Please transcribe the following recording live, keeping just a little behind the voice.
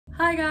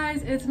Hi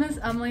guys, it's Miss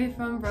Emily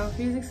from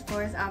Bro-Fuse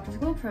Explores After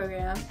School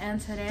Program,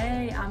 and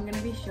today I'm going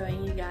to be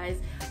showing you guys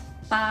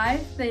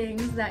 5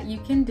 things that you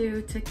can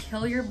do to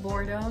kill your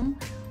boredom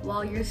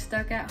while you're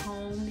stuck at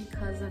home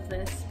because of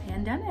this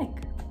pandemic.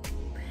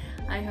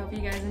 I hope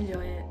you guys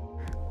enjoy it.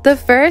 The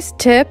first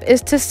tip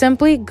is to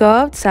simply go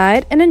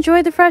outside and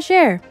enjoy the fresh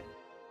air.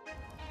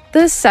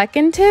 The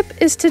second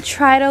tip is to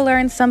try to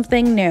learn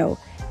something new.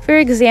 For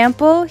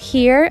example,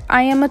 here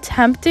I am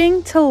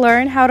attempting to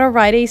learn how to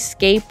ride a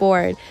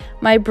skateboard.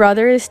 My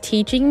brother is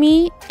teaching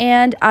me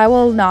and I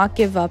will not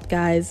give up,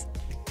 guys.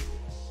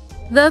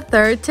 The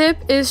third tip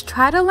is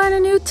try to learn a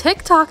new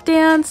TikTok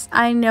dance.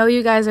 I know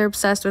you guys are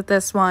obsessed with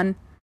this one.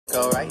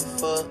 Go right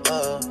foot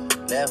up,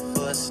 left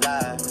foot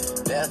slide,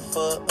 left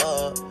foot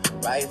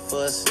up, right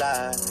foot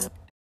slide.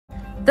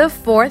 The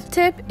fourth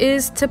tip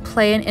is to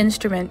play an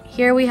instrument.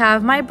 Here we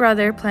have my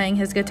brother playing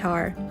his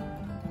guitar.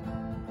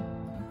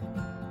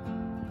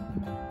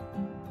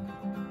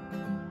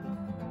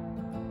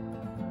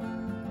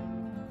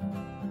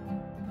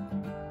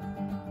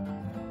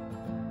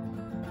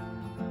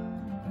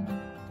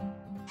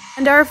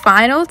 And our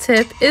final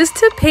tip is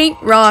to paint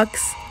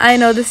rocks. I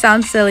know this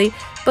sounds silly,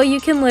 but you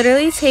can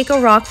literally take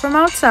a rock from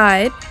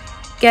outside,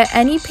 get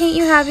any paint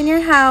you have in your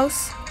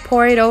house,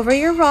 pour it over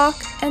your rock,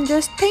 and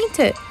just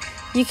paint it.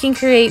 You can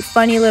create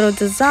funny little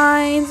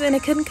designs, and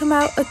it can come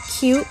out a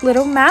cute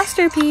little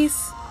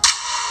masterpiece.